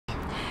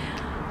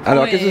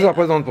Alors, qu'est-ce que ça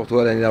représente pour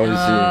toi, l'année de la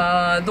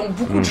Russie? Donc,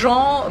 beaucoup de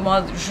gens,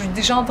 moi, j'ai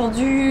déjà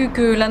entendu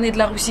que l'année de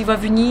la Russie va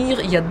venir,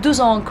 il y a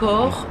 2 ans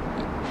encore.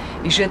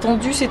 Et j'ai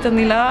attendu cette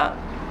année-là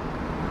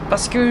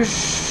parce que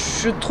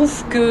je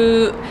trouve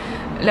que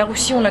la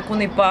Russie, on ne la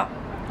connaît pas.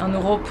 En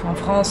Europe, en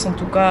France en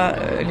tout cas,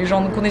 les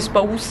gens ne connaissent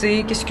pas où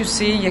c'est, qu'est-ce que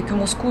c'est. Il n'y a que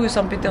Moscou et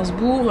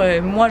Saint-Pétersbourg.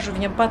 Moi, je ne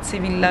viens pas de ces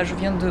villes-là, je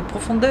viens de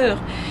profondeur.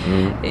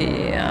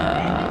 Et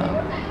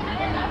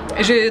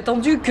j'ai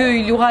attendu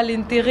qu'il y aura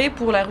l'intérêt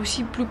pour la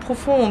Russie plus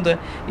profonde.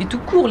 Et tout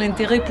court,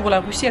 l'intérêt pour la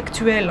Russie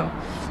actuelle.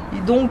 Et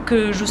donc,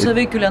 je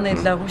savais que l'année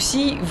de la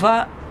Russie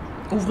va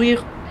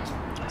ouvrir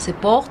ses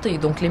portes. Et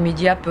donc, les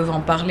médias peuvent en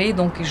parler.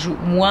 Donc,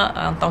 moi,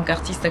 en tant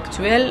qu'artiste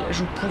actuelle,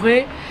 je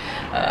pourrais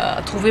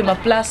trouver ma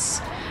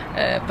place.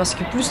 Parce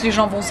que plus les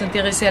gens vont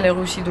s'intéresser à la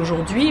Russie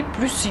d'aujourd'hui,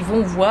 plus ils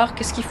vont voir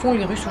qu'est-ce qu'ils font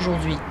les Russes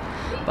aujourd'hui.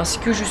 Parce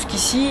que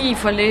jusqu'ici, il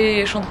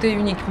fallait chanter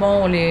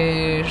uniquement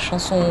les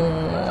chansons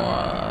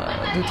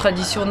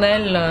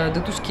traditionnelles de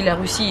tout ce qui la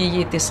Russie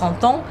y était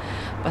 100 ans.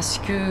 Parce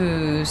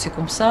que c'est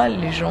comme ça,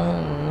 les gens,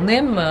 on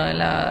aime, on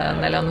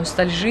a la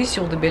nostalgie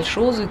sur de belles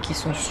choses qui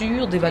sont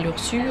sûres, des valeurs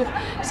sûres.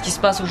 Ce qui se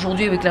passe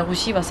aujourd'hui avec la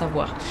Russie, va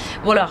savoir.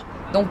 Voilà,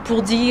 donc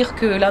pour dire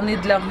que l'année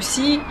de la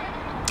Russie,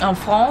 en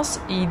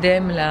France, et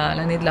idem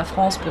l'année de la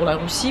France pour la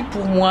Russie,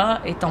 pour moi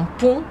est un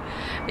pont,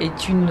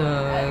 est une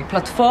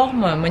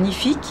plateforme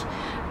magnifique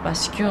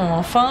parce que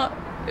enfin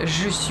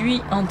je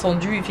suis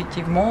entendue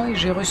effectivement et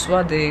je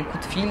reçois des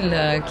coups de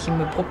fil qui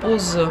me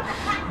proposent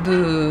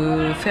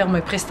de faire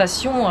mes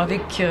prestations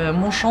avec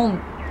mon chant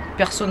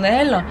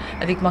personnel,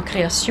 avec ma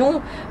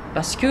création,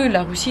 parce que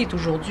la Russie est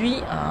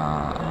aujourd'hui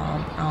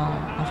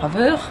en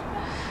faveur.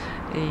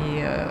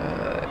 Et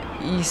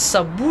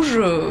ça bouge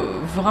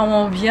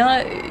vraiment bien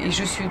et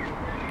je suis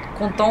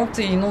contente.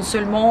 Et non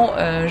seulement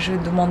j'ai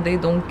demandé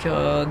donc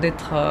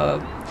d'être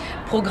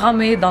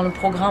programmée dans le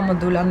programme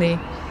de l'année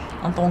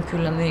en tant que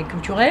l'année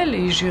culturelle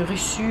et j'ai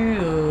reçu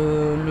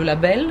le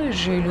label,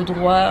 j'ai le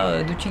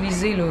droit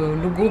d'utiliser le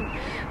logo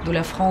de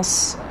la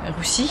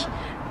France-Russie.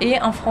 Et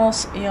en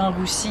France et en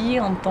Russie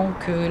en tant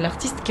que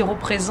l'artiste qui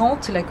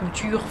représente la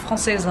culture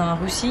française en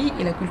Russie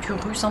et la culture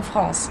russe en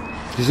France.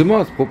 Justement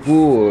à ce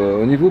propos,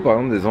 au niveau par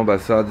exemple des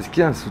ambassades, est-ce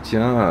qu'il y a un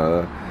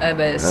soutien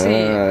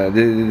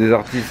des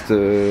artistes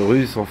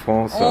russes en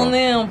France? On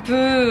est un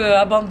peu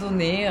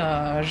abandonnés,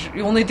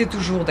 on était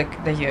toujours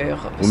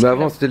d'ailleurs. Mais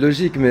avant c'était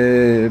logique,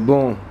 mais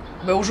bon.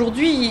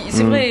 Aujourd'hui,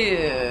 c'est vrai,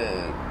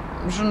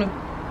 je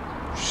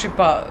sais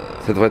pas.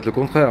 Ça devrait être le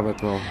contraire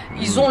maintenant.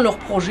 Ils ont leurs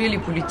projets, les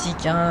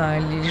politiques, hein,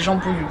 les gens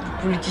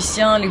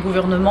politiciens, les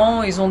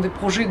gouvernements, ils ont des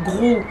projets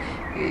gros.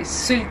 Et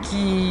ceux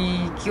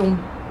qui ont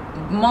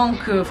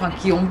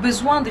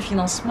besoin des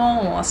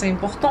financements assez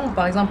importants,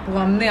 par exemple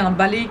pour amener un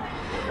ballet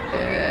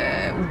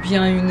ou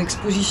bien une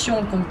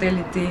exposition comme telle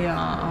était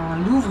un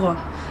Louvre,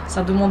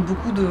 ça demande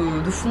beaucoup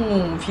de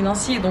fonds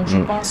financiers. Donc je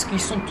pense qu'ils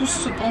sont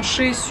tous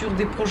penchés sur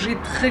des projets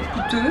très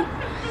coûteux.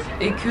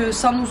 Et que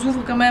ça nous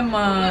ouvre quand même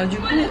du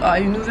coup à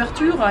une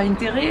ouverture, à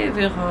intérêt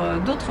vers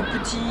d'autres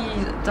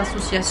petites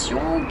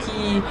associations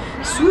qui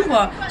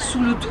s'ouvrent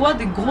sous le toit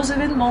des gros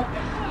événements.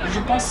 Je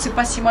pense que c'est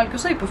pas si mal que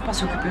ça, ils peuvent pas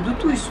s'occuper de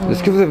tout.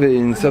 Est-ce que vous avez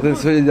une certaine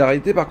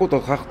solidarité par contre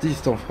entre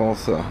artistes en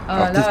France,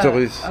 artistes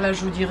russes? Là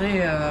je vous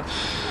dirais...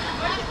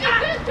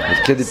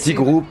 Est-ce qu'il y a des petits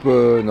groupes,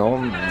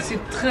 non?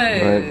 C'est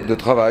très... de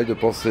travail, de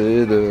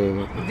pensée,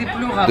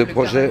 de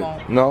projets? Carrément.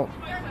 Non.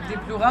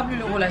 Déplorable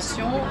les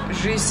relations.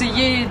 J'ai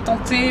essayé,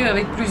 tenté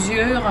avec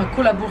plusieurs, à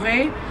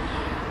collaborer.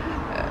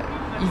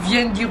 Ils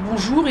viennent dire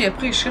bonjour et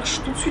après ils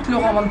cherchent tout de suite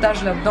leur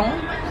avantage là-dedans.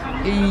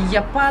 Et il n'y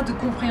a pas de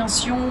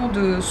compréhension,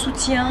 de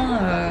soutien.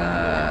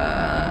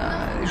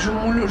 Je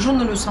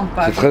ne le sens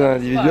pas. C'est très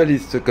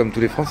individualiste comme tous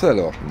les Français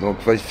alors. Donc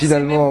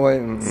finalement,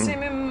 C'est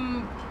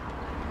même...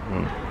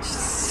 Je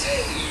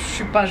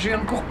sais pas, j'ai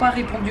encore pas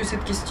répondu à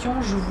cette question.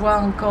 Je vois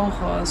encore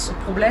ce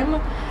problème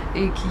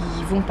et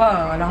qu'ils vont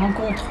pas à la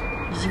rencontre.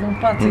 Ils y vont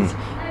pas.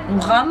 On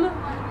rame,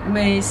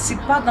 mais c'est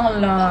pas dans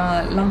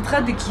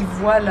l'entraide qui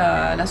voit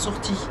la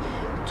sortie.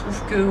 Je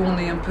trouve qu'on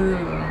est un peu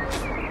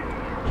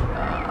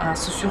à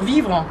se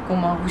survivre,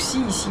 comme en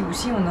Russie. Ici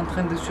aussi, on est en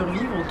train de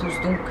survivre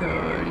tous. Donc,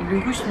 le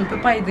Russe ne peut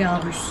pas aider un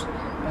Russe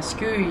parce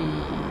que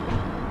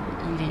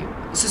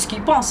c'est ce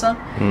qu'il pense. Hein.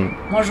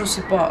 Moi, je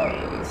sais pas.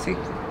 C'est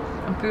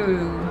un peu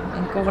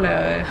encore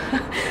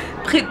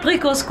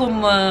précoce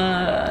comme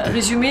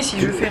résumé si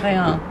je fais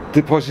rien.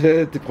 Tes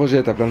projets,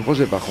 t'as plein de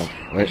projets par contre.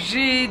 Ouais.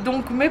 J'ai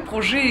donc mes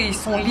projets, ils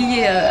sont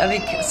liés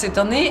avec cette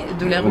année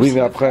de la Russie. Oui,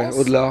 mais après,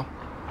 au-delà.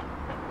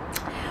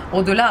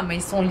 Au-delà, mais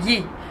ils sont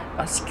liés.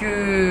 Parce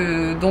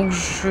que, donc,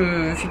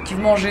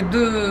 effectivement, j'ai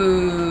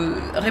 2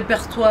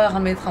 répertoires à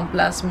mettre en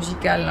place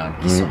musical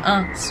qui sont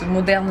ce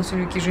moderne,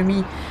 celui que j'ai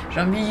mis.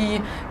 J'ai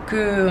envie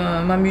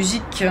que ma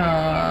musique,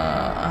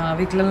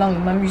 avec la langue,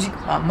 ma musique,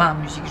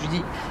 je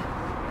dis,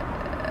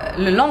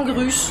 la langue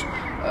russe.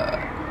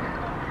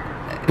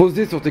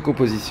 Posée sur tes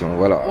compositions,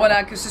 voilà.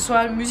 Voilà, que ce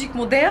soit une musique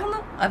moderne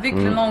avec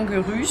la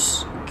langue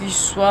russe, qu'ils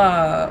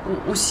soient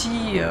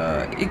aussi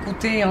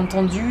écoutés,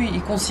 entendus et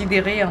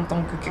considérés en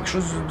tant que quelque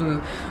chose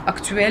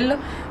d'actuel,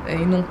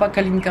 et non pas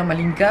Kalinka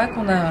Malinka,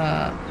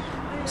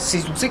 on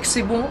sait que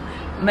c'est bon,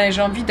 mais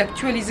j'ai envie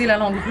d'actualiser la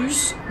langue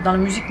russe dans la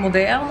musique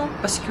moderne,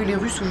 parce que les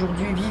Russes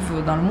aujourd'hui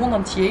vivent dans le monde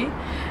entier,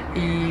 et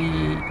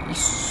ils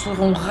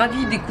seront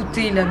ravis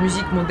d'écouter la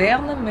musique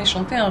moderne, mais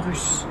chantée en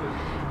russe.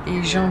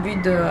 Et j'ai envie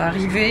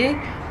d'arriver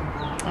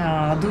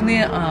à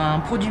donner un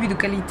produit de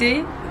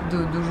qualité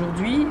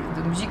d'aujourd'hui,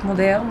 de musique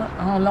moderne,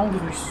 en langue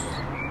russe.